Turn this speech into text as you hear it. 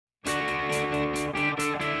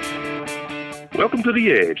Welcome to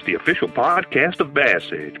The Edge, the official podcast of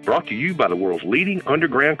Bass Edge, brought to you by the world's leading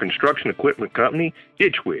underground construction equipment company,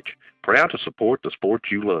 Ditch Witch, proud to support the sport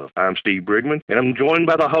you love. I'm Steve Brigman, and I'm joined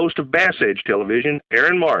by the host of Bass Edge Television,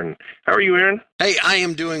 Aaron Martin. How are you, Aaron? Hey, I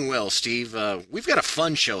am doing well, Steve. We've got a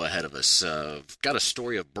fun show ahead of us. We've got a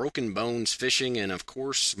story of broken bones fishing, and of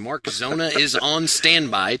course, Mark Zona is on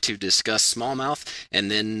standby to discuss smallmouth, and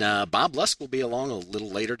then Bob Lusk will be along a little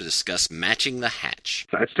later to discuss matching the hatch.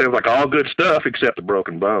 That sounds like all good stuff except the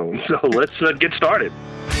broken bones, so let's get started.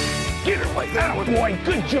 Get her like that, boy.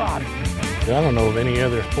 Good job. I don't know of any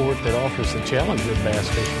other sport that offers the challenge of bass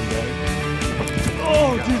fishing, Dave.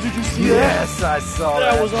 Oh, did you see that? Yes, I saw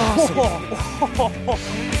that. That was awesome.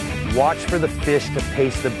 Watch for the fish to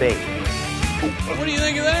pace the bait. What do you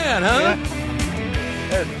think of that, huh? Yeah.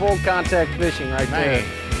 There's full contact fishing right there.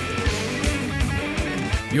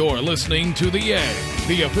 You're listening to The Edge,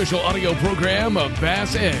 the official audio program of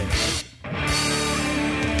Bass Edge.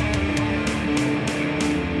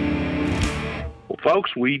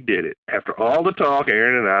 Folks, we did it. After all the talk,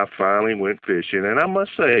 Aaron and I finally went fishing, and I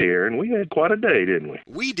must say, Aaron, we had quite a day, didn't we?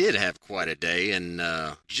 We did have quite a day, and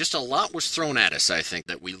just a lot was thrown at us, I think,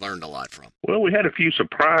 that we learned a lot from. Well, we had a few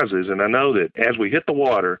surprises, and I know that as we hit the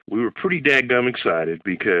water, we were pretty dadgum excited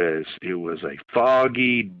because it was a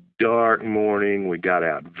foggy, dark morning. We got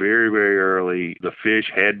out very, very early. The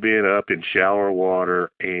fish had been up in shallower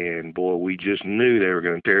water, and boy, we just knew they were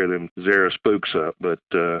going to tear them Zara spooks up. But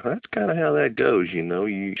that's kind of how that goes, you know.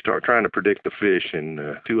 You start trying to predict the fish,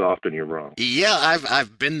 and too often you're wrong. Yeah,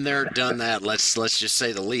 I've been there, done that. Let's just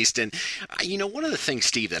say the least. And you know, one of the things,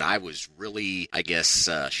 Steve, that I was really, I guess,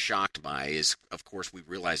 shocked by is, of course, we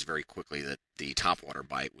realized very quickly that the topwater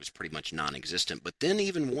bite was pretty much non-existent. But then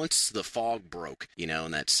even once the fog broke, you know,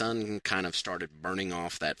 and that sun kind of started burning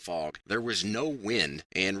off that fog, there was no wind.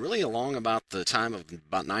 And really along about the time of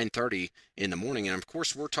about 9:30 in the morning, and of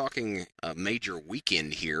course we're talking a major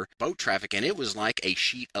weekend here, boat traffic, and it was like a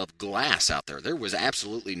sheet of glass out there. There was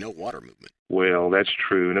absolutely no water movement. Well, that's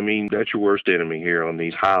true. And I mean, that's your worst enemy here on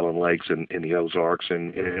these highland lakes in the Ozarks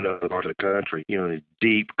and in other parts of the country. You know, the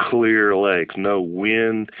deep, clear lakes, no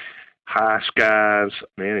wind, high skies.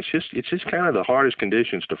 Man, it's just kind of the hardest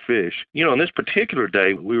conditions to fish. You know, on this particular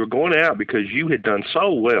day, we were going out because you had done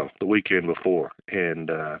so well the weekend before.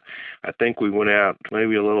 And I think we went out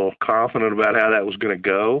maybe a little confident about how that was going to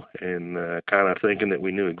go and kind of thinking that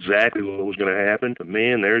we knew exactly what was going to happen. But,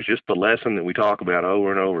 man, there's just the lesson that we talk about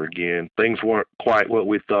over and over again. Things weren't quite what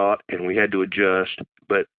we thought, and we had to adjust.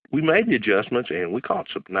 But we made the adjustments, and we caught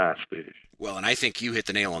some nice fish. Well, and I think you hit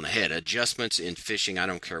the nail on the head. Adjustments in fishing, I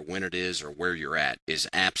don't care when it is or where you're at, is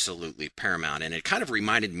absolutely paramount. And it kind of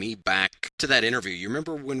reminded me back to that interview. You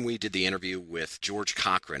remember when we did the interview with George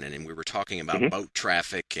Cochran, and we were talking about boat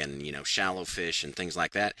traffic and, you know, shallow fish and things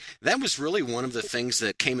like that? That was really one of the things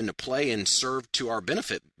that came into play and served to our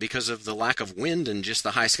benefit because of the lack of wind and just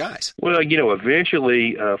the high skies. Well, you know,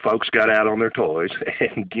 eventually folks got out on their toys,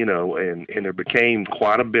 and, you know, and there became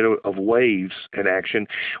quite a bit of waves in action,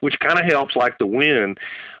 which kind of helps like the wind.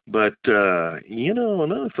 But, you know,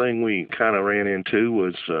 another thing we kind of ran into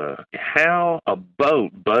was how a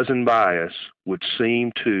boat buzzing by us would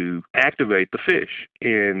seem to activate the fish.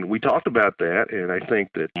 And we talked about that, and I think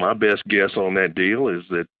that my best guess on that deal is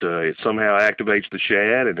that it somehow activates the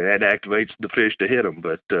shad, and that activates the fish to hit them.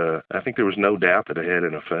 But I think there was no doubt that it had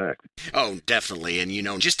an effect. Oh, definitely. And, you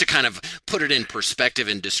know, just to kind of put it in perspective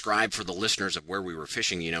and describe for the listeners of where we were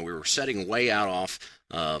fishing, you know, we were setting way out off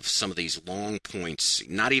of some of these long points,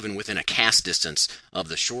 not even within a cast distance of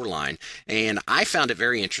the shoreline. And I found it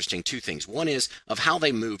very interesting, two things. One is of how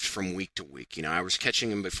they moved from week to week. You know, I was catching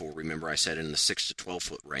them before, remember I said in the 6 to 12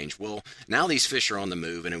 foot range. Well, now these fish are on the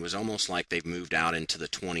move, and it was almost like they've moved out into the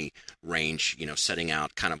 20 range, you know, setting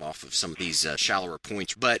out kind of off of some of these shallower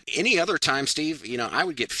points. But any other time, Steve, you know, I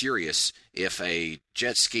would get furious if a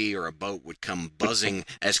jet ski or a boat would come buzzing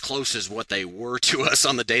as close as what they were to us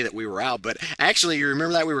on the day that we were out. But actually, you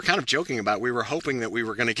remember that we were kind of joking about, we were hoping that we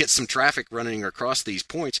were going to get some traffic running across these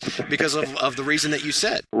points because of the reason that you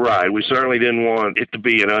said. Right. We certainly didn't want it to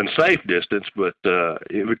be an unsafe distance, but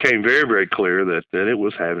it became very, very clear that it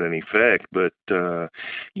was having an effect. But,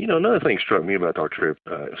 you know, another thing struck me about our trip,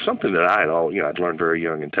 something that I'd learned very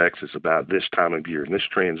young in Texas about this time of year and this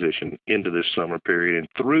transition into this summer period and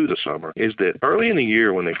through the summer, is that early in the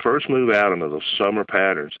year when they first move out into those summer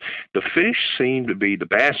patterns, the bass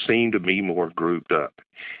seem to be more grouped up.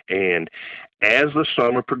 And as the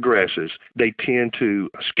summer progresses, they tend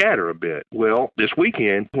to scatter a bit. Well, this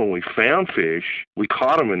weekend, when we found fish, we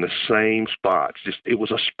caught them in the same spots. It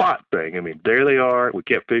was a spot thing. I mean, there they are. We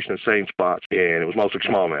kept fishing the same spots, and it was mostly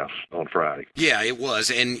smallmouth on Friday. Yeah, it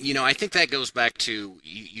was. And, I think that goes back to,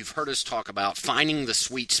 you've heard us talk about finding the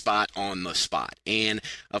sweet spot on the spot. And,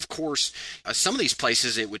 of course, some of these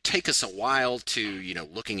places, it would take us a while to,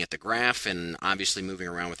 looking at the graph and obviously moving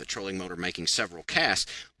around with the trolling motor, making several casts.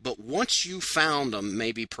 But once you found them,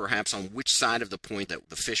 maybe perhaps on which side of the point that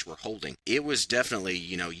the fish were holding, it was definitely,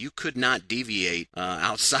 you could not deviate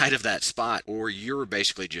outside of that spot, or you're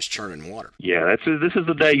basically just churning water. Yeah, this is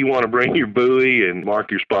the day you want to bring your buoy and mark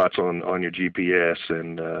your spots on your GPS,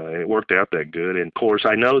 and it worked out that good. And, of course,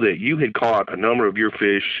 I know that you had caught a number of your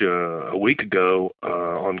fish a week ago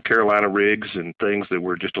on Carolina rigs and things that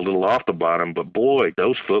were just a little off the bottom, but, boy,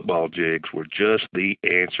 those football jigs were just the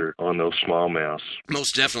answer on those smallmouths.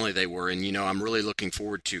 Most definitely they were, and I'm really looking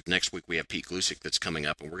forward to next week. We have Pete Glusick that's coming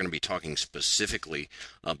up, and we're going to be talking specifically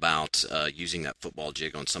about using that football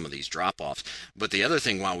jig on some of these drop-offs. But the other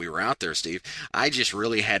thing while we were out there, Steve, I just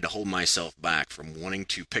really had to hold myself back from wanting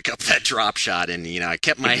to pick up that drop shot, and I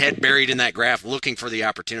kept my head buried in that graph looking for the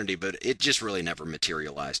opportunity, but it just really never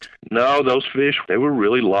materialized. No, those fish, they were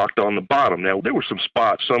really locked on the bottom. Now, there were some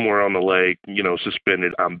spots somewhere on the lake,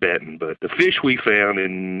 suspended, I'm betting, but the fish we found,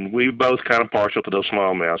 and we both kind of partial to those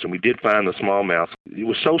smallmouths, and we did find the smallmouth. It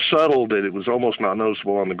was so subtle that it was almost not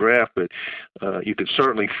noticeable on the graph, but you could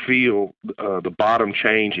certainly feel the bottom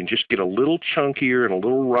change and just get a little chunkier and a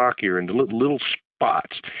little rockier and little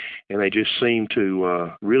spots. And they just seemed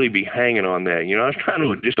to really be hanging on that. I was trying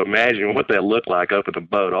to just imagine what that looked like up at the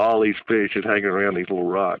boat, all these fish just hanging around these little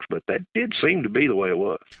rocks. But that did seem to be the way it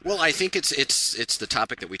was. Well, I think it's the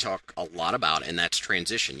topic that we talk a lot about, and that's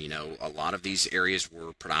transition. A lot of these areas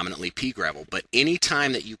were predominantly pea gravel, but any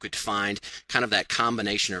time that you could find kind of that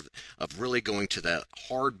combination of really going to the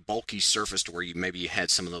hard, bulky surface to where you had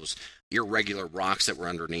some of those irregular rocks that were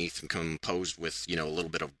underneath and composed with, a little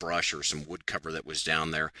bit of brush or some wood cover that was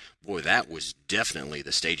down there. Boy, that was definitely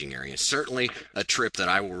the staging area. Certainly a trip that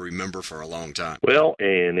I will remember for a long time. Well,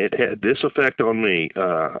 and it had this effect on me.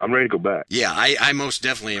 I'm ready to go back. Yeah, I most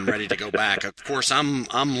definitely am ready to go back. Of course, I'm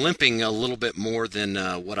limping a little bit more than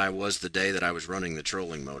what I was the day that I was running the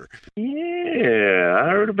trolling motor. Yeah, I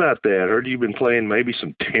heard about that. I heard you've been playing maybe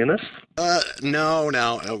some tennis? No.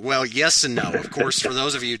 Well, yes and no. Of course, for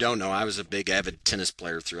those of you who don't know, I was a big avid tennis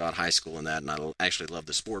player throughout high school and that, and I actually love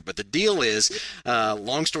the sport. But the deal is,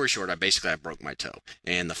 long story short, I broke my toe.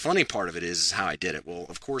 And the funny part of it is how I did it. Well,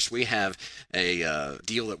 of course, we have a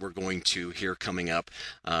deal that we're going to hear coming up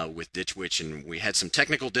with Ditch Witch, and we had some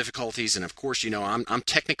technical difficulties. And of course, I'm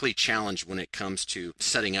technically challenged when it comes to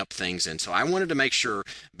setting up things. And so I wanted to make sure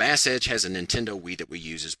Bass Edge has a Nintendo Wii that we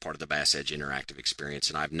use as part of the Bass Edge interactive experience.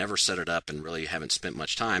 And I've never set it up and really haven't spent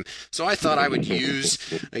much time. So I thought I would use,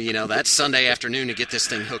 that Sunday afternoon to get this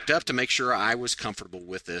thing hooked up to make sure I was comfortable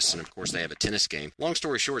with this. And of course, they have a tennis game. Long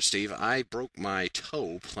story short, Steve, I broke my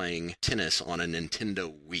toe playing tennis on a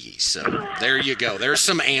Nintendo Wii. So there you go. There's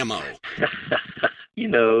some ammo.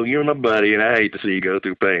 You're my buddy, and I hate to see you go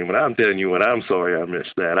through pain, but I'm telling you what, I'm sorry I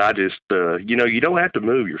missed that. I just, you don't have to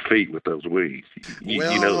move your feet with those Wiis. You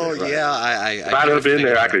know that, right? Yeah, if I'd have been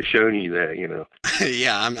there, I could have shown you that,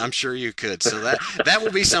 Yeah, I'm sure you could. So that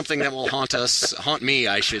will be something that will haunt me,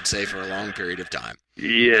 I should say, for a long period of time.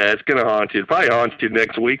 Yeah, it's going to haunt you. It'll probably haunt you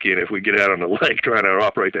next weekend if we get out on the lake trying to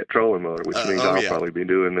operate that trolling motor, which means I'll probably be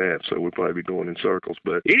doing that. So we'll probably be going in circles.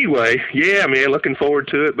 But anyway, yeah, man, looking forward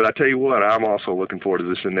to it. But I tell you what, I'm also looking forward to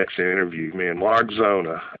this next interview, man. Mark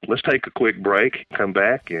Zona. Let's take a quick break, come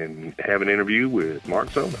back, and have an interview with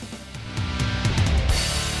Mark Zona.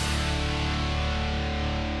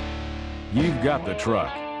 You've got the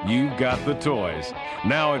truck. You've got the toys.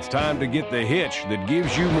 Now it's time to get the hitch that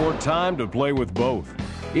gives you more time to play with both.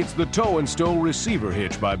 It's the Tow and Stow Receiver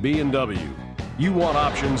Hitch by B&W. You want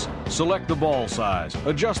options? Select the ball size,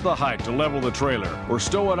 adjust the height to level the trailer, or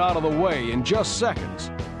stow it out of the way in just seconds.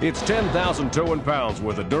 It's 10,000 towing pounds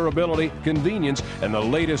worth of durability, convenience, and the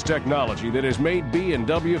latest technology that has made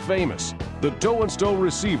B&W famous. The Tow and Stow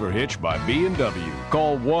Receiver Hitch by B&W.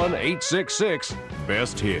 Call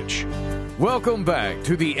 1-866-BEST-HITCH. Welcome back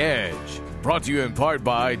to The Edge, brought to you in part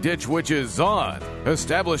by Ditch Witch's Zon,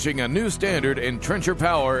 establishing a new standard in trencher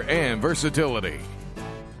power and versatility.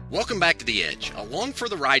 Welcome back to The Edge. Along for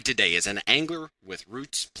the ride today is an angler with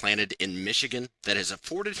roots planted in Michigan that has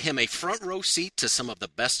afforded him a front row seat to some of the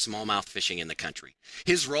best smallmouth fishing in the country.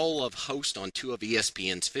 His role of host on 2 of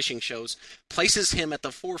ESPN's fishing shows places him at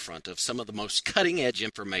the forefront of some of the most cutting-edge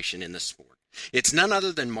information in the sport. It's none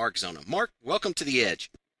other than Mark Zona. Mark, welcome to The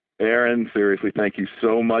Edge. Aaron, seriously, thank you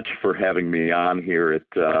so much for having me on here.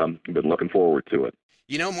 I've been looking forward to it.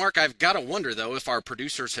 You know, Mark, I've got to wonder, though, if our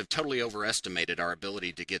producers have totally overestimated our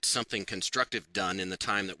ability to get something constructive done in the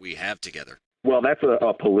time that we have together. Well, that's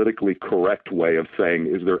a politically correct way of saying,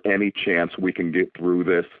 is there any chance we can get through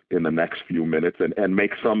this in the next few minutes and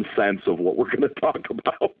make some sense of what we're going to talk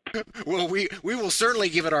about? Well, we will certainly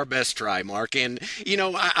give it our best try, Mark. And, you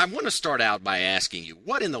know, I want to start out by asking you,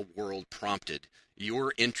 what in the world prompted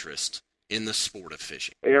your interest in the sport of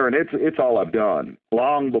fishing? Aaron, it's all I've done.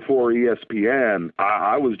 Long before ESPN,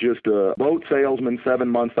 I was just a boat salesman 7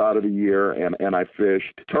 months out of the year, and I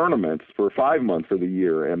fished tournaments for 5 months of the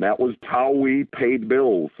year, and that was how we paid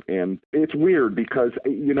bills. And it's weird because,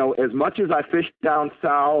 you know, as much as I fished down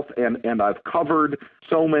south and I've covered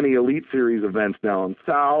so many Elite Series events down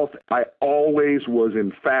south, I always was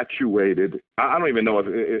infatuated. I don't even know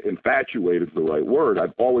if infatuated is the right word.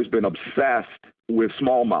 I've always been obsessed with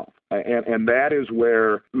smallmouth. And that is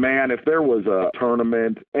where, man, if there was a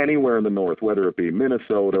tournament anywhere in the north, whether it be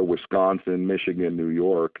Minnesota, Wisconsin, Michigan, New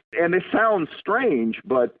York, and it sounds strange,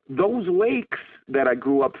 but those lakes that I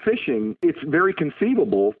grew up fishing, it's very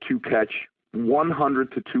conceivable to catch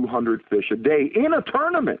 100 to 200 fish a day in a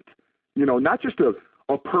tournament. You know, not just a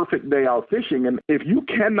perfect day out fishing. And if you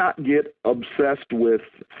cannot get obsessed with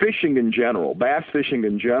fishing in general, bass fishing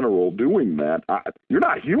in general, doing that, you're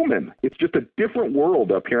not human. It's just a different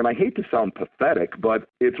world up here. And I hate to sound pathetic, but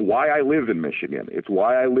it's why I live in Michigan. It's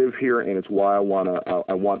why I live here, and it's why I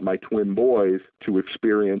want my twin boys to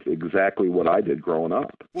experience exactly what I did growing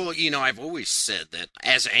up. Well, you know, I've always said that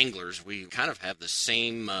as anglers, we kind of have the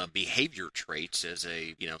same behavior traits as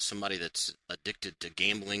somebody that's addicted to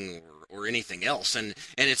gambling or anything else. And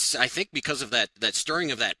it's, I think, because of that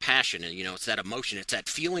stirring of that passion, and, you know, it's that emotion, it's that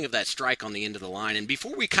feeling of that strike on the end of the line. And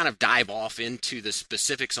before we kind of dive off into the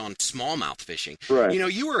specifics on smallmouth fishing, right, you know,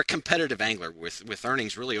 you were a competitive angler with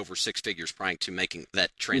earnings really over six figures prior to making that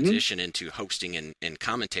transition into hosting and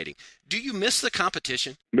commentating. Do you miss the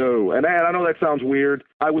competition? No, and I know that sounds weird.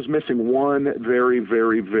 I was missing one very,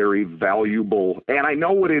 very, very valuable, and I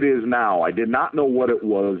know what it is now. I did not know what it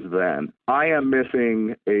was then. I am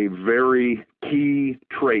missing a very key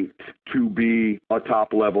trait to be a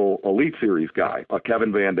top-level Elite Series guy, a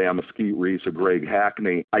Kevin Van Dam, a Skeet Reese, a Greg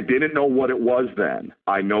Hackney. I didn't know what it was then.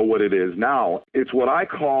 I know what it is now. It's what I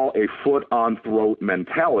call a foot-on-throat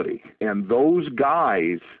mentality, and those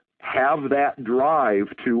guys have that drive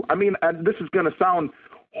to, I mean, this is going to sound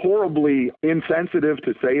horribly insensitive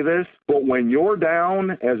to say this, but when you're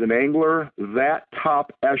down as an angler, that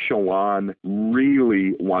top echelon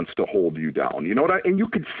really wants to hold you down. You know what and you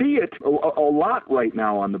could see it a lot right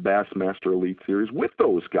now on the Bassmaster Elite Series with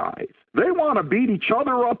those guys. They want to beat each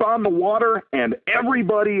other up on the water and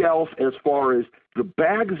everybody else as far as the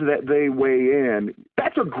bags that they weigh in.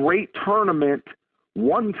 That's a great tournament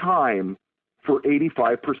one time for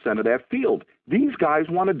 85% of that field. These guys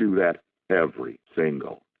want to do that every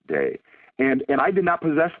single day. And I did not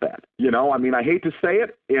possess that. You know, I mean, I hate to say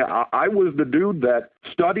it. I was the dude that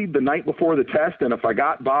studied the night before the test, and if I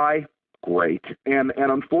got by, great. And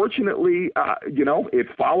unfortunately, you know, it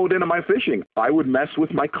followed into my fishing. I would mess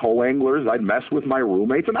with my co-anglers. I'd mess with my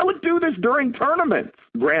roommates, and I would do this during tournaments.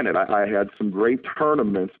 Granted, I had some great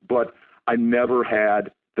tournaments, but I never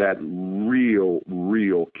had that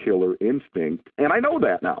real killer instinct. And I know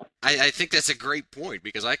that now. I think that's a great point,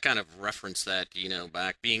 because I kind of referenced that, you know,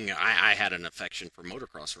 back being, I had an affection for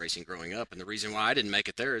motocross racing growing up. And the reason why I didn't make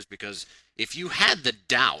it there is because if you had the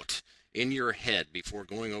doubt in your head before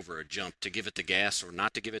going over a jump to give it the gas or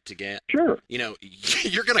not to give it to gas, sure, you know,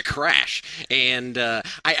 you're going to crash. And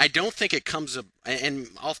I don't think it comes up, and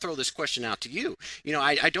I'll throw this question out to you. You know,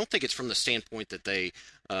 I don't think it's from the standpoint that they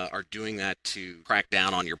are doing that to crack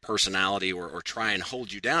down on your personality or try and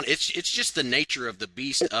hold you down. It's just the nature of the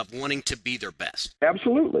beast of wanting to be their best.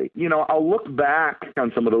 Absolutely. You know, I'll look back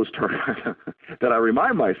on some of those tournaments that I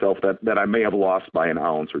remind myself that I may have lost by an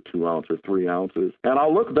ounce or 2 ounces or 3 ounces. And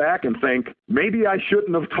I'll look back and think, maybe I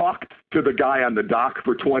shouldn't have talked to the guy on the dock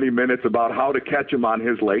for 20 minutes about how to catch him on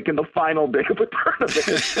his lake in the final day of the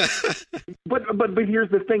tournament. But here's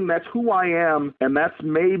the thing. That's who I am, and that's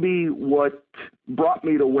maybe what brought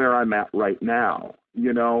me to where I'm at right now.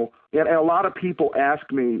 You know, and a lot of people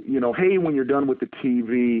ask me, you know, hey, when you're done with the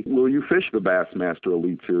TV, will you fish the Bassmaster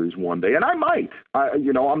Elite Series one day? And I might.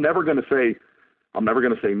 I'm never going to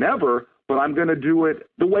say never, but I'm going to do it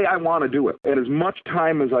the way I want to do it. And as much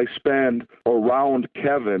time as I spend around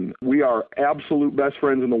Kevin, we are absolute best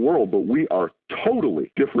friends in the world, but we are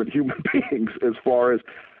totally different human beings as far as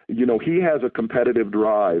he has a competitive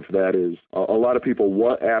drive that is, a lot of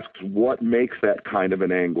people asks what makes that kind of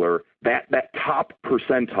an angler, that top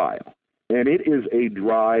percentile. And it is a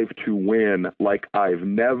drive to win like I've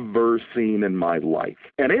never seen in my life.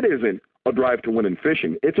 And it isn't a drive to win in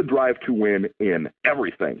fishing. It's a drive to win in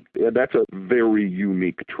everything. That's a very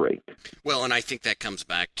unique trait. Well, and I think that comes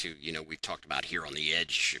back to, we've talked about here on the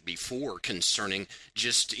Edge before concerning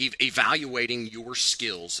just evaluating your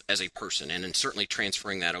skills as a person and certainly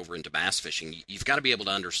transferring that over into bass fishing. You've got to be able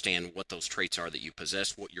to understand what those traits are that you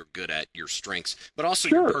possess, what you're good at, your strengths, but also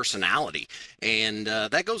your personality. And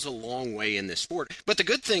that goes a long way in this sport. But the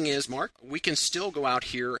good thing is, Mark, we can still go out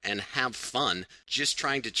here and have fun just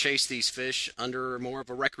trying to chase these fish under more of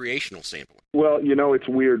a recreational standpoint. Well, it's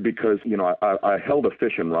weird because, I held a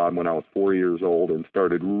fishing rod when I was 4 years old and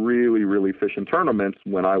started really, really fishing tournaments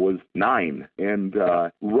when I was 9. And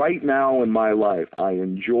right now in my life, I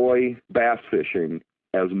enjoy bass fishing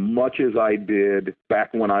as much as I did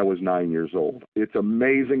back when I was 9 years old. It's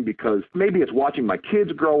amazing because maybe it's watching my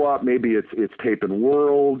kids grow up, maybe it's taping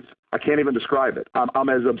worlds. I can't even describe it. I'm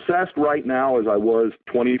as obsessed right now as I was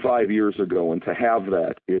 25 years ago, and to have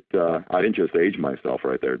that, I didn't just age myself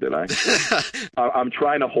right there, did I? I'm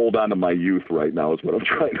trying to hold on to my youth right now is what I'm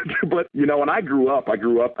trying to do. But, when I grew up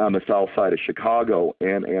on the south side of Chicago,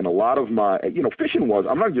 and a lot of my, fishing was,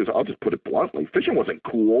 I'll just put it bluntly, fishing wasn't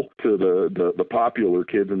cool to the popular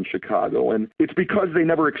kids in Chicago, and it's because they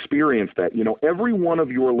never experienced that. Every one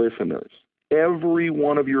of your listeners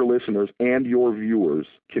and your viewers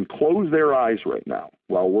can close their eyes right now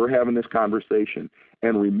while we're having this conversation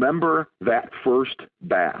and remember that first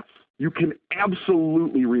bass. You can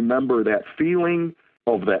absolutely remember that feeling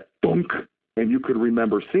of that thunk, and you could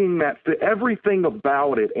remember seeing that, everything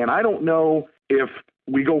about it. And I don't know if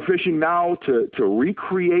we go fishing now to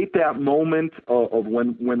recreate that moment of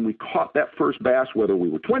when we caught that first bass, whether we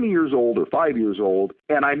were 20 years old or 5 years old.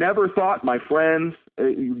 And I never thought my friends,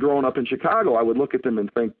 growing up in Chicago, I would look at them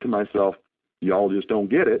and think to myself, y'all just don't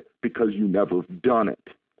get it because you never done it.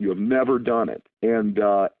 You have never done it. And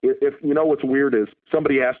if what's weird is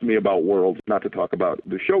somebody asked me about Worlds, not to talk about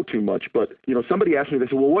the show too much, but somebody asked me, they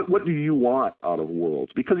said, well, what do you want out of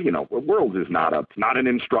Worlds? Because Worlds is not an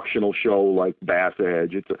instructional show like Bass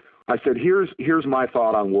Edge. I said, here's my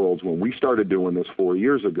thought on Worlds when we started doing this 4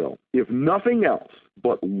 years ago. If nothing else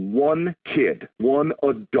but one kid, one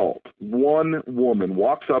adult, one woman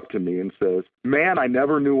walks up to me and says, man, I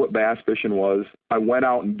never knew what bass fishing was. I went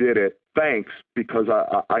out and did it. Thanks, because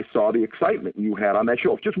I saw the excitement you had on that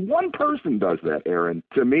show. If just one person does that, Aaron,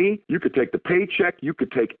 to me, you could take the paycheck, you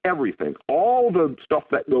could take everything, all the stuff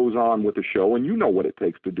that goes on with the show, and you know what it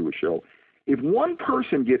takes to do a show. If one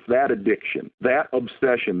person gets that addiction, that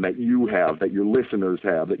obsession that you have, that your listeners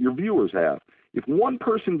have, that your viewers have, if one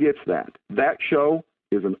person gets that show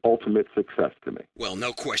is an ultimate success to me. Well,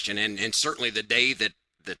 no question, and certainly the day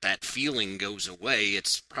that feeling goes away,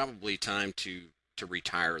 it's probably time to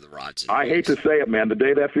retire the rods. I hate to say it, man. The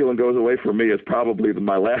day that feeling goes away for me is probably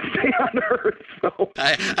my last day on earth. So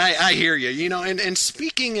I hear you. And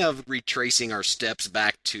speaking of retracing our steps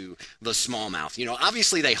back to the smallmouth,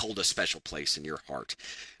 obviously they hold a special place in your heart.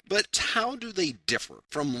 But how do they differ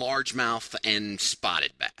from largemouth and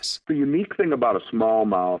spotted bass? The unique thing about a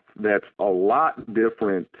smallmouth that's a lot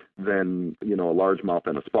different than, a largemouth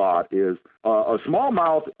and a spot is a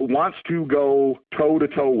smallmouth wants to go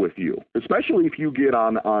toe-to-toe with you, especially if you get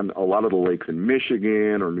on a lot of the lakes in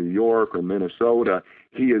Michigan or New York or Minnesota.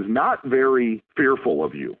 He is not very fearful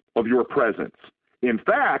of you, of your presence. In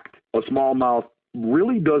fact, a smallmouth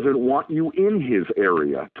really doesn't want you in his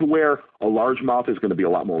area, to where a largemouth is going to be a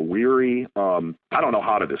lot more weary. I don't know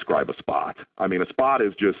how to describe a spot. I mean, a spot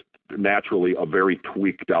is just naturally a very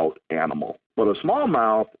tweaked out animal. But a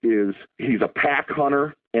smallmouth he's a pack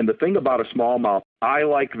hunter. And the thing about a smallmouth, I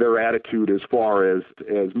like their attitude as far as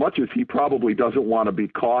much as he probably doesn't want to be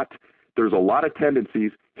caught, there's a lot of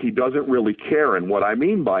tendencies he doesn't really care. And what I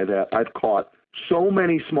mean by that, I've caught so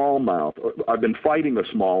many smallmouth. I've been fighting a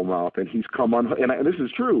smallmouth, and he's come and this is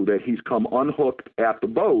true, that he's come unhooked at the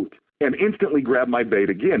boat and instantly grabbed my bait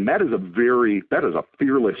again. That is a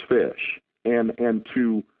fearless fish, and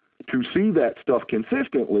to see that stuff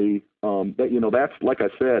consistently, that's like I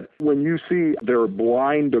said, when you see their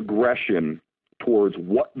blind aggression towards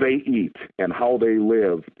what they eat and how they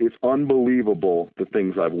live, it's unbelievable the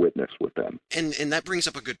things I've witnessed with them. And that brings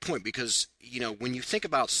up a good point because, when you think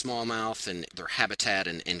about smallmouth and their habitat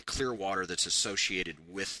and clear water that's associated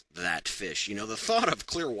with that fish, the thought of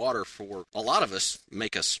clear water for a lot of us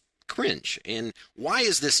make us cringe. And why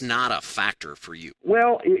is this not a factor for you?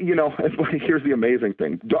 Well, here's the amazing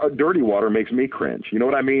thing. Dirty water makes me cringe. You know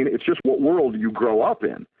what I mean? It's just what world you grow up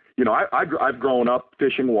in. I've grown up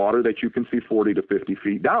fishing water that you can see 40 to 50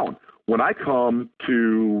 feet down. When I come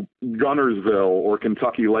to Gunnersville or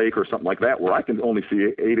Kentucky Lake or something like that, where I can only see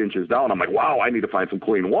 8 inches down, I'm like, wow, I need to find some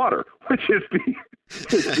clean water, which is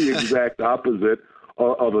the exact opposite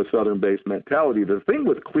of a southern-based mentality. The thing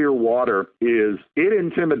with clear water is it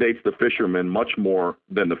intimidates the fishermen much more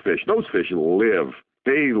than the fish. Those fish live.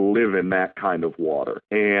 They live in that kind of water.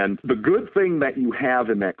 And the good thing that you have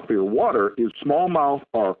in that clear water is smallmouth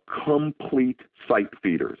are complete sight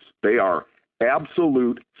feeders. They are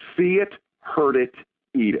absolute see it, heard it,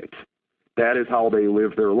 eat it. That is how they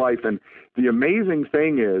live their life. And the amazing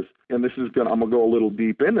thing is, and I'm going to go a little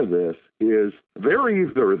deep into this, is they're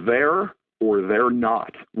either there or they're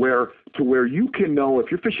not, where you can know if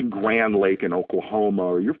you're fishing Grand Lake in Oklahoma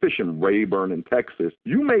or you're fishing Rayburn in Texas,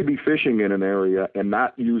 you may be fishing in an area and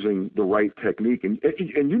not using the right technique. And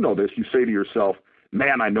you know this, you say to yourself,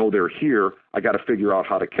 man, I know they're here. I got to figure out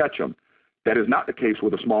how to catch them. That is not the case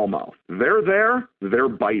with a smallmouth. They're there, they're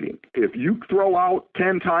biting. If you throw out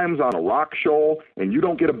 10 times on a rock shoal and you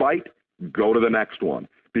don't get a bite, go to the next one,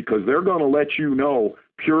 because they're going to let you know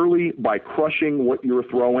purely by crushing what you're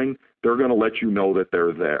throwing. They're going to let you know that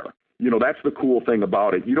they're there. That's the cool thing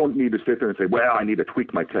about it. You don't need to sit there and say, well, I need to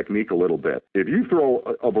tweak my technique a little bit. If you throw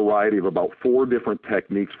a variety of about 4 different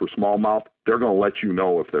techniques for smallmouth, they're going to let you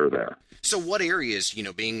know if they're there. So what areas,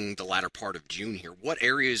 being the latter part of June here, what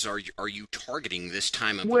areas are you targeting this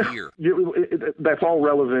time of year? That's all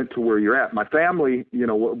relevant to where you're at. My family,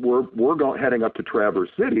 we're heading up to Traverse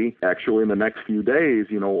City, actually, in the next few days,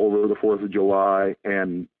 over the 4th of July,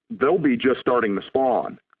 and they'll be just starting to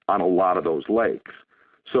spawn on a lot of those lakes.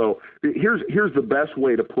 So here's the best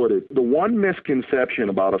way to put it. The one misconception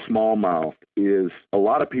about a smallmouth is a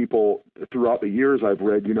lot of people throughout the years I've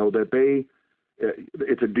read, that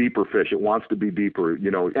it's a deeper fish. It wants to be deeper,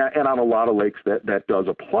 and on a lot of lakes that does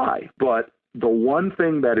apply. But the one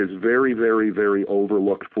thing that is very, very, very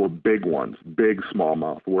overlooked for big ones, big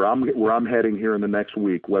smallmouth, where I'm heading here in the next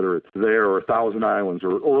week, whether it's there or Thousand Islands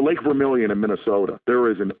or Lake Vermilion in Minnesota, there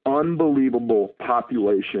is an unbelievable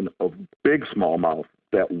population of big smallmouth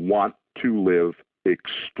that want to live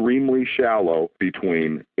extremely shallow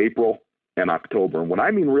between April and October. And when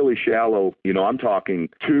I mean really shallow, I'm talking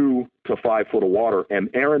 2 to 5 foot of water. And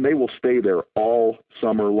Aaron, they will stay there all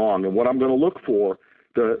summer long. And what I'm going to look for,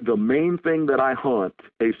 the main thing that I hunt,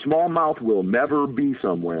 a smallmouth will never be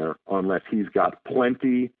somewhere unless he's got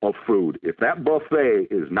plenty of food. If that buffet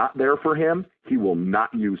is not there for him, he will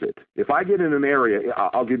not use it. If I get in an area,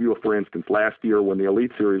 I'll give you for instance, last year when the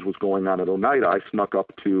Elite Series was going on at Oneida, I snuck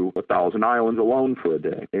up to 1,000 Islands alone for a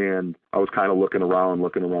day. And I was kind of looking around.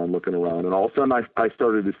 And all of a sudden I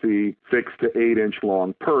started to see 6 to 8 inch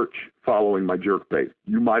long perch following my jerkbait.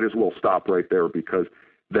 You might as well stop right there, because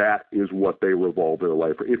that is what they revolve their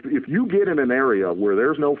life for. If you get in an area where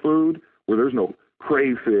there's no food, where there's no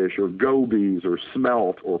crayfish or gobies or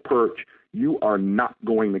smelt or perch, you are not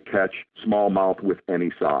going to catch smallmouth with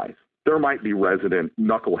any size. There might be resident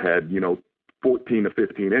knucklehead, 14 to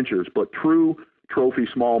 15 inches, but true trophy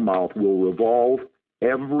smallmouth will revolve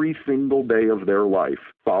every single day of their life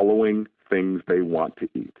following things they want to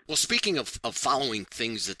eat. Well, speaking of following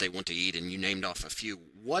things that they want to eat, and you named off a few,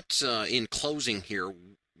 in closing here,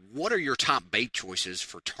 what are your top bait choices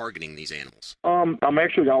for targeting these animals? I'm going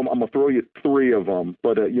to throw you 3 of them,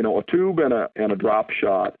 but a tube and a drop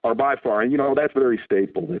shot are by far, and that's very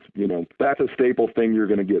staple. That's a staple thing you're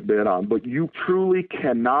going to get bit on, but you truly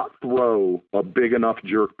cannot throw a big enough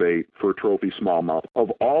jerkbait for a trophy smallmouth. Of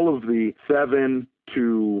all of the 7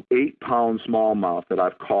 to 8 pound smallmouth that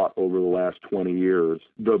I've caught over the last 20 years,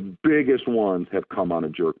 the biggest ones have come on a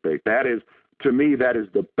jerkbait. That is, to me, that is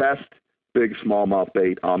the best big smallmouth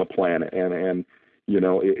bait on the planet. And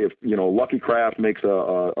if Lucky Craft makes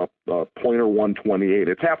a pointer 128,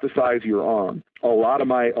 it's half the size of your arm. A lot of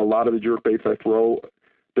the jerkbaits I throw,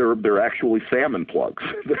 they're actually salmon plugs.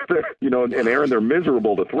 And Aaron, they're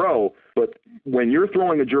miserable to throw. But when you're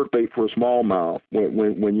throwing a jerkbait for a smallmouth,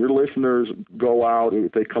 when your listeners go out,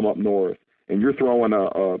 if they come up north, and you're throwing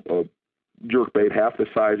a jerkbait half the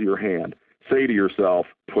size of your hand, say to yourself,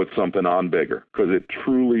 put something on bigger, because it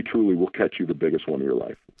truly, truly will catch you the biggest one of your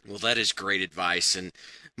life. Well, that is great advice. And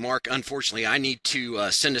Mark, unfortunately, I need to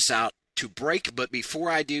send us out to break, but before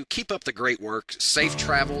I do, keep up the great work, safe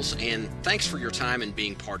travels, and thanks for your time and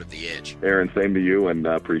being part of The Edge. Aaron, same to you, and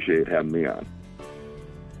appreciate having me on.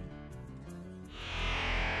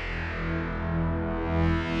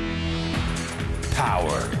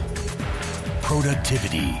 Power,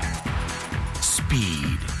 productivity,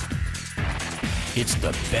 speed. It's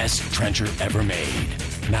the best trencher ever made,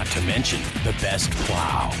 not to mention the best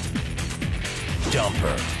plow,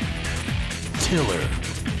 dumper, tiller,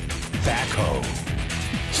 backhoe,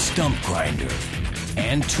 stump grinder,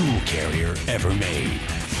 and tool carrier ever made.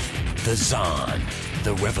 The Zon,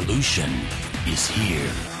 the revolution, is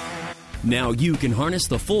here. Now you can harness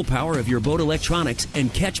the full power of your boat electronics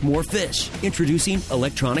and catch more fish. Introducing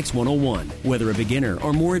Electronics 101. Whether a beginner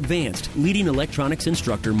or more advanced, leading electronics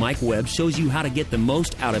instructor Mike Webb shows you how to get the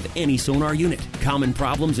most out of any sonar unit. Common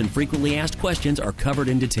problems and frequently asked questions are covered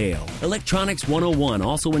in detail. Electronics 101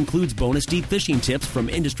 also includes bonus deep fishing tips from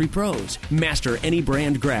industry pros. Master any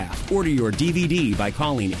brand graph. Order your DVD by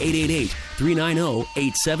calling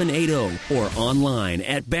 888-390-8780 or online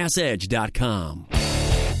at bassedge.com.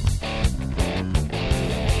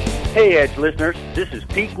 Hey, Edge listeners, this is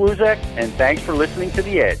Pete Gluzek, and thanks for listening to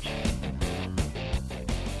The Edge.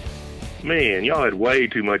 Man, y'all had way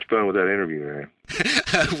too much fun with that interview, man.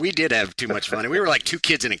 We did have too much fun. We were like two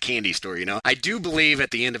kids in a candy store, you know. I do believe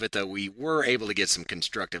at the end of it, though, we were able to get some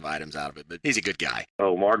constructive items out of it, but he's a good guy.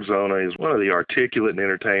 Oh, Mark Zona is one of the articulate and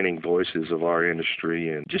entertaining voices of our industry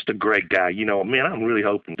and just a great guy. You know, man, I'm really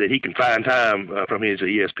hoping that he can find time from his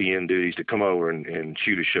ESPN duties to come over and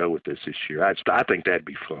shoot a show with us this year. I think that'd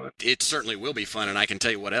be fun. It certainly will be fun, and I can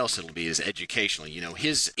tell you what else it'll be is educational. You know,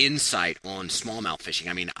 his insight on smallmouth fishing,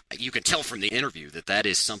 I mean, you can tell from the interview that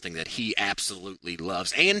is something that he absolutely loves,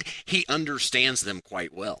 and he understands them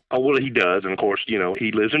quite well. Oh, well, he does, and of course, you know,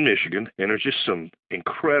 he lives in Michigan, and there's just some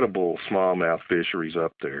incredible smallmouth fisheries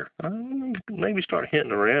up there. Maybe start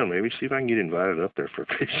hinting around, maybe see if I can get invited up there for a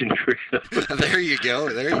fishing trip. There you go.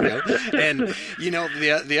 And, you know,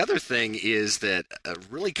 the other thing is that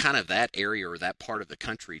really kind of that area or that part of the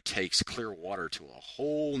country takes Clearwater to a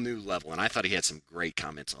whole new level, and I thought he had some great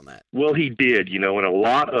comments on that. Well, he did, you know, and a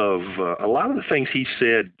lot of the things he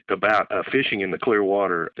said about fishing in the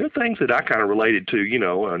Clearwater, they're things that I kind of related to, you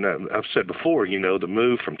know, and I've said before, you know, the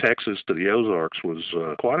move from Texas to the Ozarks was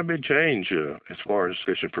quite a big change as far as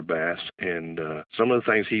fishing for bass, and some of the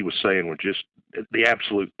things he was saying were just the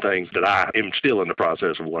absolute things that I am still in the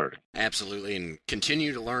process of learning. Absolutely, and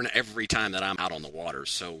continue to learn every time that I'm out on the water.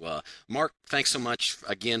 So, Mark, thanks so much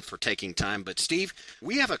again for taking time. But, Steve,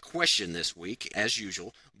 we have a question this week, as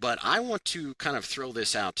usual, but I want to kind of throw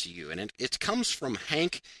this out to you, and it comes from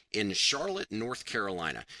Hank in Charlotte, North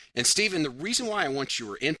Carolina. And, Stephen, the reason why I want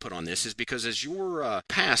your input on this is because as your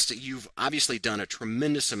past, you've obviously done a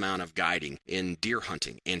tremendous amount of guiding in deer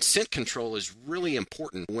hunting, and scent control is really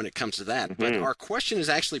important when it comes to that. Mm-hmm. But our question is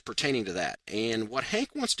actually pertaining to that. And what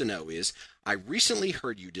Hank wants to know is, I recently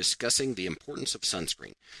heard you discussing the importance of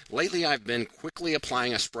sunscreen. Lately, I've been quickly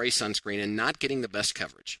applying a spray sunscreen and not getting the best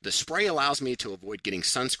coverage. The spray allows me to avoid getting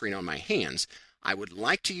sunscreen on my hands. I would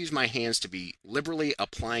like to use my hands to be liberally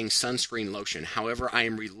applying sunscreen lotion. However, I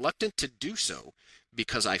am reluctant to do so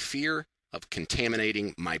because I fear of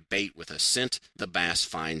contaminating my bait with a scent the bass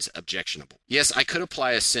finds objectionable. Yes, I could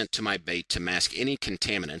apply a scent to my bait to mask any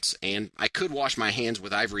contaminants, and I could wash my hands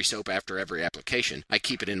with Ivory soap after every application. I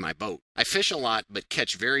keep it in my boat. I fish a lot, but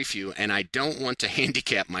catch very few, and I don't want to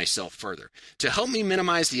handicap myself further. To help me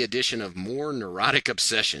minimize the addition of more neurotic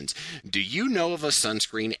obsessions, do you know of a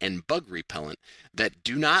sunscreen and bug repellent that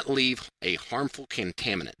do not leave a harmful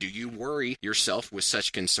contaminant? Do you worry yourself with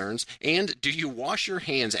such concerns? And do you wash your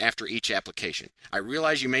hands after each application? I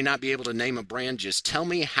realize you may not be able to name a brand. Just tell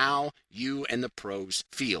me how you and the pros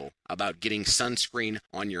feel about getting sunscreen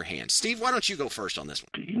on your hands. Steve, why don't you go first on this one?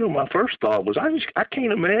 You know, my first thought was I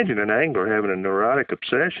can't imagine an angler having a neurotic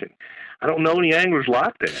obsession. I don't know any anglers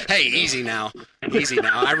like that. Hey, easy now. Easy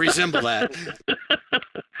now. I resemble that.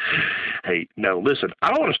 Hey, no, listen,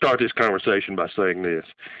 I want to start this conversation by saying this.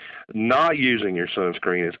 Not using your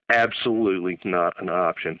sunscreen is absolutely not an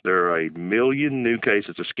option. There are 1 million new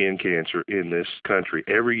cases of skin cancer in this country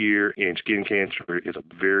every year, and skin cancer is a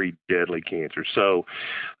very deadly cancer. So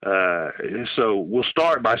we'll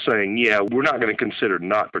start by saying, yeah, we're not going to consider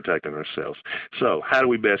not protecting ourselves. So how do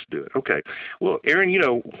we best do it? Okay. Well, Aaron, you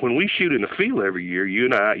know, when we shoot in the field every year, you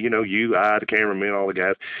and I, you know, I, the cameraman, all the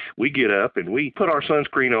guys, we get up and we put our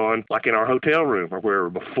sunscreen on like in our hotel room or wherever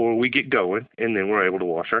before we get going, and then we're able to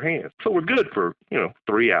wash our hands. So we're good for,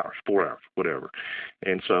 3 hours, 4 hours, whatever.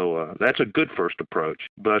 And so that's a good first approach.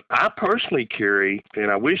 But I personally carry,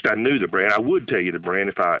 and I wished I knew the brand. I would tell you the brand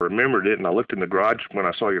if I remembered it, and I looked in the garage when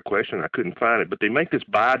I saw your question, and I couldn't find it. But they make this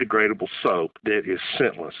biodegradable soap that is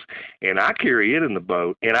scentless. And I carry it in the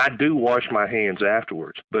boat, and I do wash my hands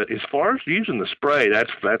afterwards. But as far as using the spray,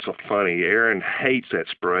 that's a funny. Aaron hates that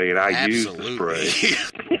spray, and I use the spray.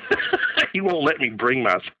 He won't let me bring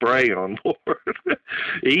my spray on board.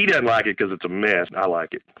 He doesn't like it because it's a mess. I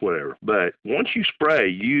like it, whatever. But once you spray,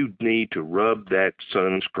 you need to rub that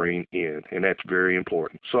sunscreen in, and that's very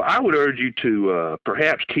important. So I would urge you to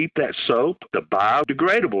perhaps keep that soap, the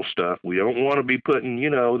biodegradable stuff. We don't want to be putting,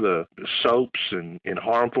 the soaps and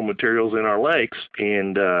harmful materials in our lakes.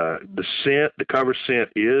 And the scent, the cover scent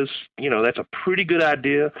is, that's a pretty good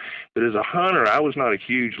idea. But as a hunter, I was not a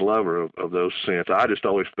huge lover of those scents. I just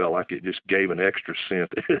always felt like it just gave an extra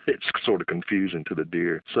scent. It's sort of confusing to the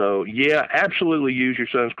deer. So, yeah, absolutely use your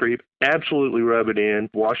sunscreen. Absolutely rub it in.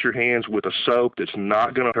 Wash your hands with a soap that's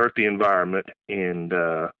not going to hurt the environment. And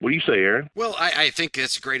what do you say, Aaron? Well, I think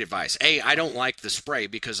that's great advice. I don't like the spray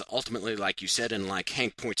because ultimately, like you said, and like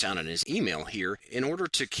Hank points out in his email here, in order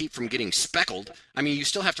to keep from getting speckled, you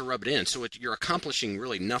still have to rub it in. So you're accomplishing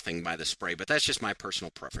really nothing by the spray, but that's just my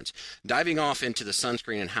personal preference. Diving off into the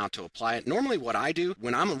sunscreen and how to apply it. Normally what I do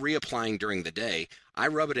when I'm reapplying during the day, I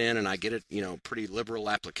rub it in and I get it, pretty liberal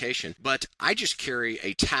application. But I just carry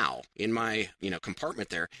a towel in my, compartment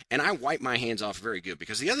there, and I wipe my hands off very good.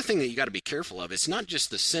 Because the other thing that you got to be careful of, it's not just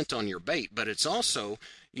the scent on your bait, but it's also,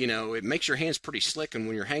 it makes your hands pretty slick. And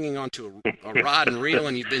when you're hanging onto a rod and reel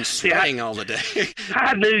and you've been sweating all the day.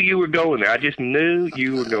 I knew you were going there. I just knew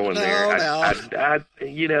you were going there. And I'll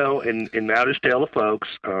just tell the folks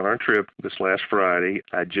on our trip this last Friday,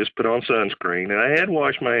 I just put on sunscreen, and I had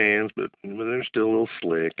washed my hands, but they're still a little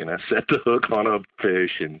slick, and I set the hook on a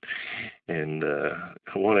fish, and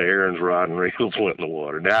one of Aaron's rod and reels went in the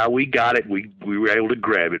water. Now, we got it. We were able to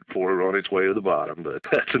grab it before it on its way to the bottom, but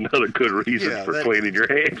that's another good reason for cleaning your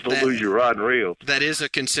hands to lose your rod and reel. That is a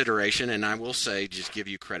consideration, and I will say, just give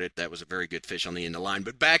you credit, that was a very good fish on the end of the line.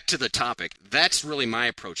 But back to the topic, that's really my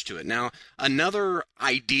approach to it. Now, another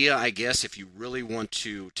idea, I guess, if you really want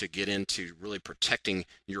to get into really protecting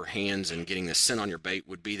your hands and getting the scent on your bait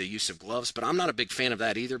would be the use of gloves, but I'm not a big fan of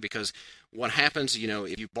that either because what happens,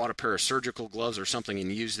 if you bought a pair of surgical gloves or something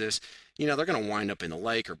and use this, they're going to wind up in the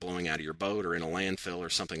lake or blowing out of your boat or in a landfill or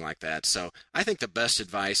something like that. So I think the best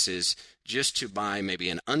advice is just to buy maybe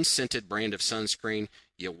an unscented brand of sunscreen.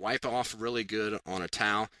 You wipe off really good on a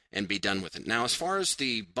towel and be done with it. Now, as far as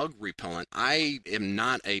the bug repellent, I am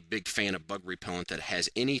not a big fan of bug repellent that has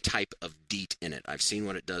any type of DEET in it. I've seen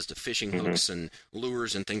what it does to fishing hooks and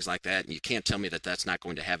lures and things like that, and you can't tell me that that's not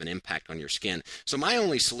going to have an impact on your skin. So my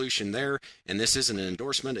only solution there, and this isn't an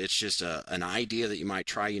endorsement, it's just an idea that you might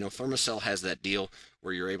try. Thermacell has that deal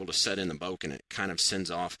where you're able to set in the boat and it kind of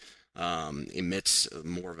sends off, emits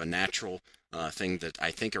more of a natural thing that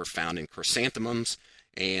I think are found in chrysanthemums.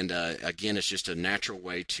 And again, it's just a natural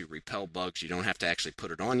way to repel bugs. You don't have to actually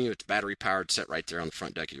put it on you. It's battery powered, set right there on the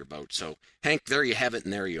front deck of your boat. So, Hank, there you have it,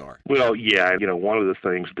 and there you are. Well, yeah, one of the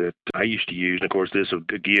things that I used to use, and of course, this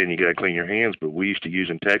again, you got to clean your hands, but we used to use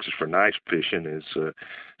in Texas for night fishing is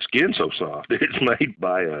Skin So Soft. It's made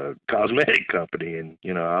by a cosmetic company, and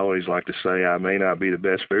I always like to say I may not be the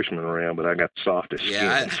best fisherman around, but I got the softest skin.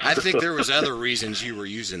 Yeah, I think there was other reasons you were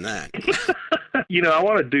using that. I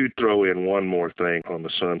want to throw in one more thing on the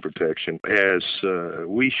sun protection. As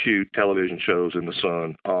we shoot television shows in the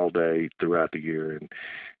sun all day throughout the year,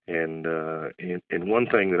 and one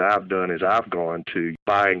thing that I've done is I've gone to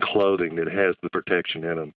buying clothing that has the protection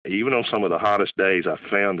in them. Even on some of the hottest days, I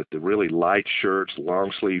found that the really light shirts,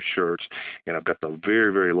 long sleeve shirts, and I've got the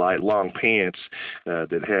very, very light long pants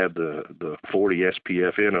that have the 40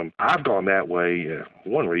 SPF in them. I've gone that way.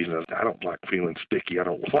 One reason is I don't like feeling sticky. I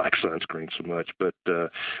don't like sunscreen so much, but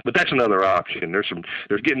that's another option.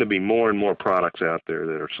 There's getting to be more and more products out there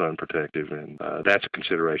that are sun protective, and that's a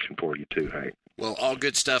consideration for you too, Hank. Well, all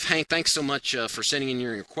good stuff. Hank, thanks so much for sending in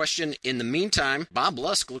your question. In the meantime, Bob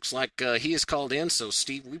Lusk looks like he is called in, so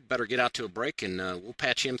Steve, we better get out to a break, and we'll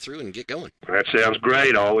patch him through and get going. That sounds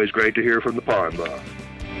great. Always great to hear from the pond, Bob.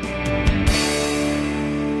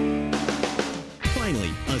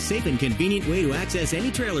 Finally, a safe and convenient way to access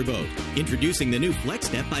any trailer boat. Introducing the new Flex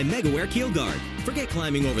Step by MegaWare Keel Guard. Forget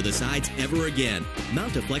climbing over the sides ever again.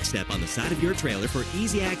 Mount a Flex Step on the side of your trailer for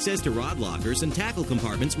easy access to rod lockers and tackle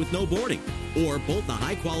compartments with no boarding. Or bolt the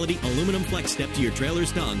high-quality aluminum Flex Step to your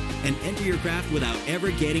trailer's tongue and enter your craft without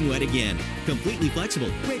ever getting wet again. Completely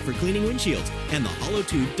flexible, great for cleaning windshields, and the hollow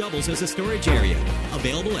tube doubles as a storage area.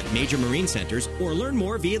 Available at major marine centers or learn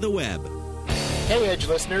more via the web. Hey, Edge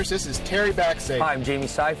listeners, this is Terry Backsay. Hi, I'm Jamie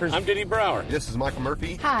Cyphers. I'm Denny Brower. This is Michael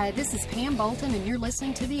Murphy. Hi, this is Pam Bolton, and you're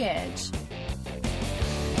listening to The Edge.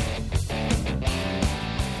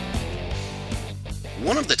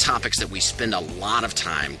 One of the topics that we spend a lot of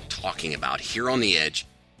time talking about here on The Edge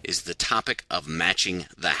is the topic of matching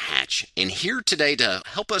the hatch. And here today to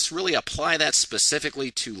help us really apply that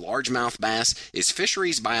specifically to largemouth bass is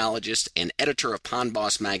fisheries biologist and editor of Pond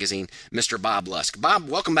Boss Magazine, Mr. Bob Lusk. Bob,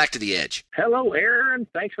 welcome back to The Edge. Hello, Aaron.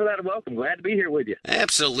 Thanks for that welcome. Glad to be here with you.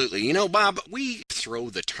 Absolutely. You know, Bob, we throw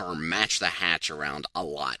the term match the hatch around a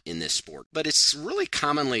lot in this sport, but it's really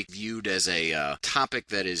commonly viewed as a topic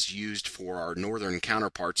that is used for our northern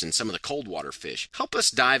counterparts in some of the cold water fish. Help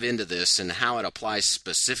us dive into this and how it applies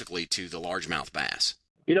specifically to the largemouth bass.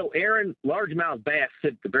 You know, Aaron, largemouth bass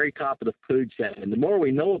sit at the very top of the food chain. And the more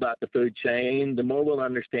we know about the food chain, the more we'll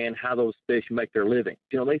understand how those fish make their living.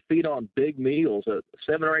 You know, they feed on big meals. A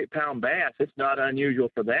 7 or 8 pound bass, it's not unusual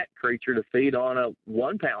for that creature to feed on a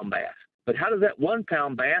 1 pound bass. But how does that 1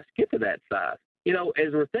 pound bass get to that size? You know,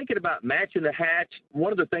 as we're thinking about matching the hatch,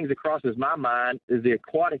 one of the things that crosses my mind is the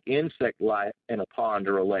aquatic insect life in a pond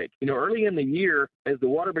or a lake. You know, early in the year, as the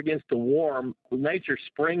water begins to warm, nature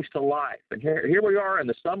springs to life. And here we are in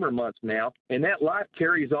the summer months now, and that life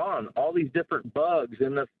carries on. All these different bugs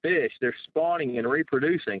in the fish, they're spawning and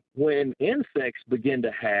reproducing. When insects begin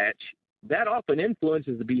to hatch, that often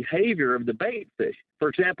influences the behavior of the bait fish. For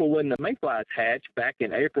example, when the mayflies hatch back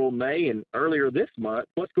in April, May, and earlier this month,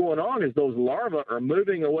 what's going on is those larvae are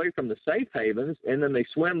moving away from the safe havens, and then they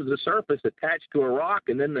swim to the surface attached to a rock,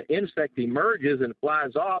 and then the insect emerges and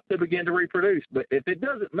flies off to begin to reproduce. But if it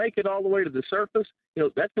doesn't make it all the way to the surface, you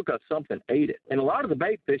know, that's because something ate it. And a lot of the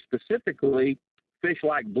bait fish, specifically fish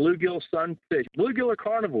like bluegill, sunfish, bluegill are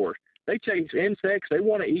carnivores. They chase insects. They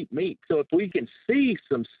want to eat meat. So if we can see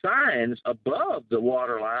some signs above the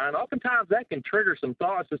waterline, oftentimes that can trigger some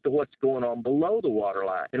thoughts as to what's going on below the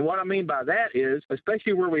waterline. And what I mean by that is,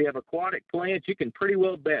 especially where we have aquatic plants, you can pretty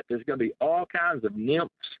well bet there's going to be all kinds of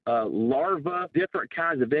nymphs, larvae, different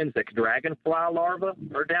kinds of insects. Dragonfly larvae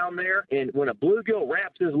are down there. And when a bluegill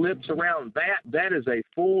wraps his lips around that, that is a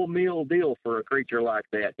full meal deal for a creature like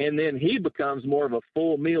that. And then he becomes more of a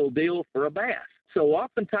full meal deal for a bass. So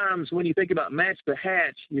oftentimes when you think about match the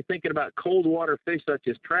hatch, you're thinking about cold water fish such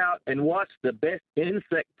as trout and what's the best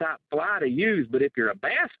insect type fly to use. But if you're a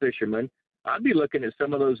bass fisherman, I'd be looking at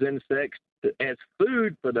some of those insects as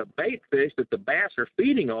food for the bait fish that the bass are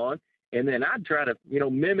feeding on. And then I'd try to, you know,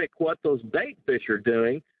 mimic what those bait fish are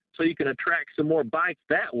doing, so you can attract some more bites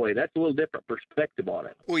that way. That's a little different perspective on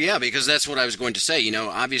it. Well, yeah, because that's what I was going to say. You know,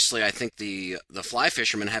 obviously I think the fly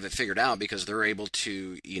fishermen have it figured out because they're able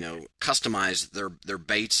to, you know, customize their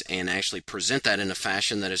baits and actually present that in a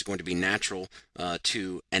fashion that is going to be natural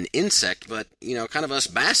to an insect. But, you know, kind of us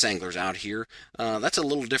bass anglers out here, that's a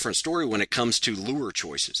little different story when it comes to lure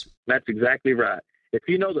choices. That's exactly right. If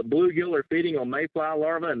you know that bluegill are feeding on mayfly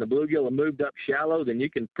larvae and the bluegill are moved up shallow, then you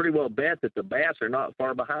can pretty well bet that the bass are not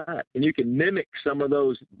far behind. And you can mimic some of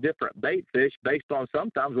those different bait fish based on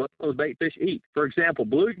sometimes what those bait fish eat. For example,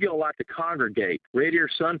 bluegill like to congregate. Red ear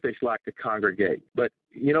sunfish like to congregate. But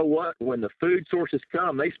you know what? When the food sources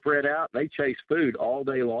come, they spread out. They chase food all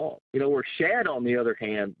day long. You know, where shad, on the other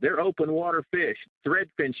hand, they're open water fish.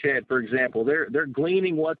 Threadfin shad, for example, they're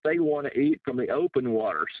gleaning what they want to eat from the open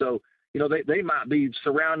water. So, you know, they might be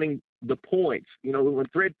surrounding the points. You know, when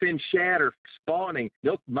threadfin shad are spawning,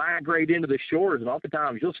 they'll migrate into the shores, and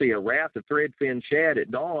oftentimes you'll see a raft of threadfin shad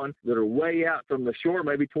at dawn that are way out from the shore,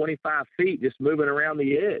 maybe 25 feet, just moving around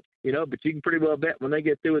the edge. You know, but you can pretty well bet when they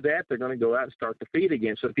get through with that, they're going to go out and start to feed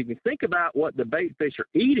again. So if you can think about what the bait fish are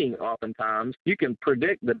eating oftentimes, you can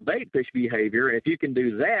predict the bait fish behavior, and if you can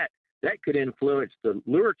do that, that could influence the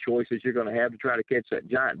lure choices you're going to have to try to catch that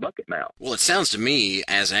giant bucket mouth. Well, it sounds to me,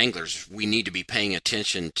 as anglers, we need to be paying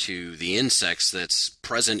attention to the insects that's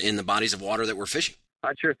present in the bodies of water that we're fishing.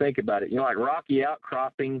 I'd sure think about it. You know, like rocky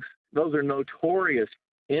outcroppings, those are notorious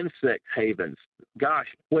insect havens. Gosh,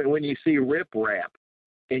 when you see riprap,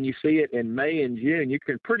 and you see it in May and June, you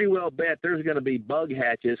can pretty well bet there's going to be bug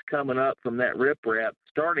hatches coming up from that riprap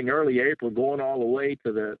starting early April, going all the way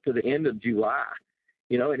to the end of July.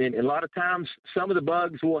 You know, and a lot of times some of the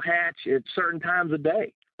bugs will hatch at certain times of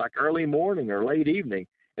day, like early morning or late evening,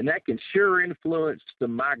 and that can sure influence the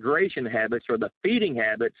migration habits or the feeding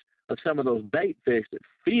habits of some of those bait fish that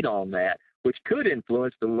feed on that, which could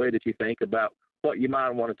influence the way that you think about what you might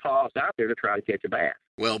want to toss out there to try to catch a bass.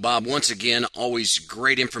 Well, Bob, once again, always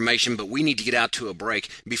great information, but we need to get out to a break.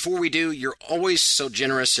 Before we do, you're always so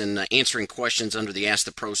generous in answering questions under the Ask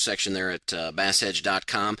the Pros section there at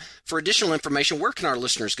BassEdge.com. For additional information, where can our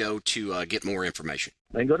listeners go to get more information?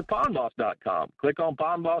 Then go to PondBoss.com. Click on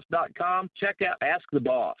PondBoss.com. Check out Ask the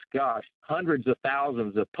Boss. Gosh, hundreds of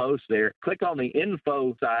thousands of posts there. Click on the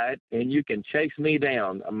info side, and you can chase me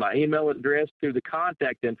down. My email address through the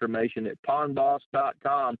contact information at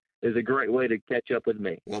PondBoss.com. is a great way to catch up with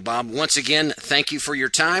me. Well, Bob, once again, thank you for your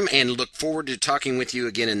time, and look forward to talking with you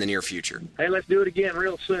again in the near future. Hey, let's do it again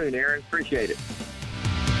real soon, Aaron. Appreciate it.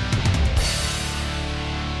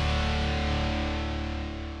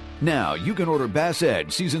 Now, you can order Bass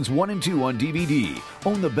Edge Seasons 1 and 2 on DVD.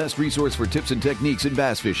 Own the best resource for tips and techniques in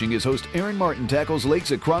bass fishing as host Aaron Martin tackles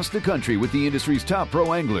lakes across the country with the industry's top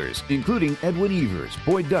pro anglers, including Edwin Evers,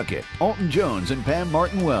 Boyd Duckett, Alton Jones, and Pam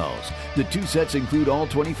Martin Wells. The 2 sets include all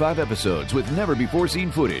 25 episodes with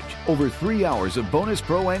never-before-seen footage, over 3 hours of bonus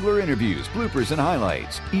pro angler interviews, bloopers, and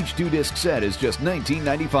highlights. Each 2-disc set is just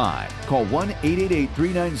 $19.95. Call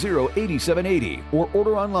 1-888-390-8780 or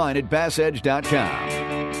order online at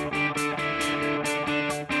bassedge.com.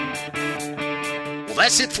 Well,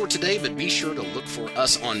 that's it for today, but be sure to look for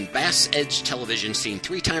us on Bass Edge Television, seen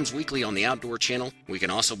 3 times weekly on the Outdoor Channel. We can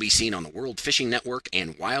also be seen on the World Fishing Network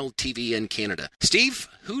and Wild TV in Canada. Steve,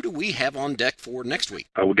 who do we have on deck for next week?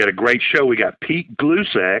 We got a great show. We got Pete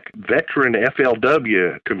Glusak, veteran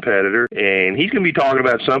FLW competitor, and he's going to be talking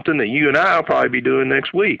about something that you and I will probably be doing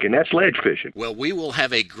next week, and that's ledge fishing. Well, we will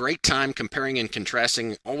have a great time comparing and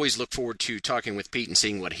contrasting. Always look forward to talking with Pete and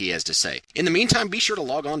seeing what he has to say. In the meantime, be sure to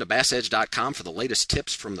log on to bassedge.com for the latest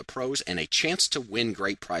tips from the pros and a chance to win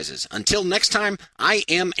great prizes. Until next time, I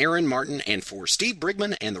am Aaron Martin, and for Steve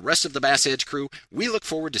Brigman and the rest of the Bass Edge crew, we look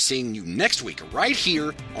forward to seeing you next week right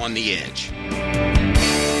here on The Edge.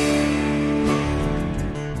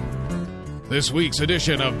 This week's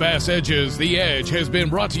edition of Bass Edge's The Edge has been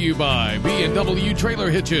brought to you by B&W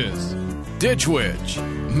Trailer Hitches, Ditch Witch,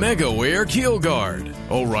 MegaWare Keel Guard,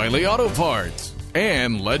 O'Reilly Auto Parts,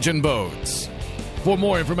 and Legend Boats. For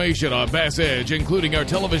more information on Bass Edge, including our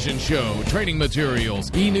television show, training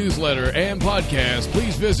materials, e-newsletter, and podcast,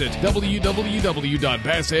 please visit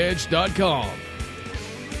www.bassedge.com.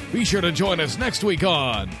 Be sure to join us next week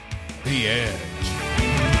on The Edge.